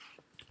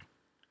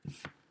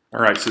All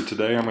right, so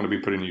today I'm going to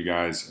be putting you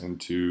guys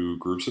into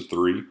groups of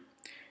three,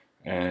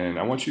 and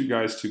I want you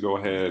guys to go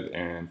ahead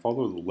and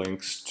follow the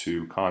links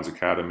to Khan's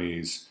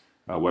Academy's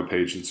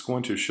webpage. It's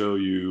going to show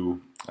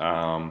you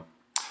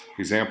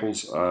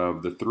examples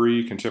of the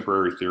three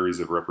contemporary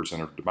theories of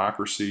representative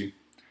democracy,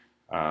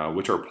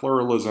 which are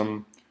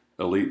pluralism,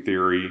 elite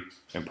theory,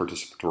 and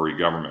participatory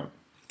government.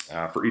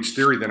 For each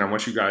theory, then, I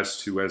want you guys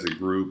to, as a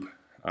group,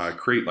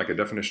 create like a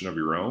definition of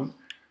your own,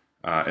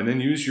 and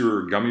then use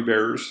your gummy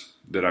bears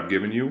that I've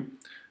given you.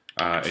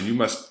 And you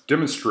must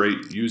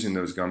demonstrate using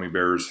those gummy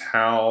bears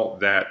how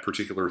that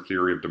particular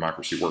theory of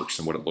democracy works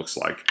and what it looks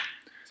like.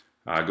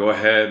 Go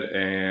ahead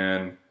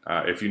and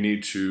if you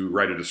need to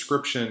write a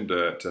description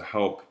to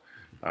help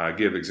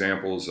give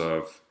examples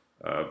of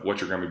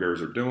what your gummy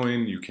bears are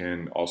doing, you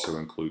can also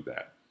include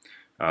that.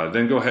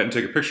 Then go ahead and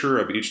take a picture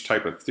of each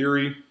type of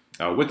theory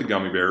with the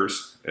gummy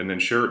bears and then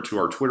share it to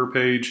our Twitter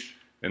page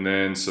and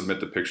then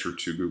submit the picture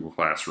to Google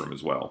Classroom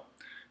as well.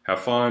 Have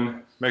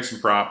fun, make some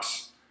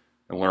props,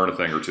 and learn a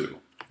thing or two.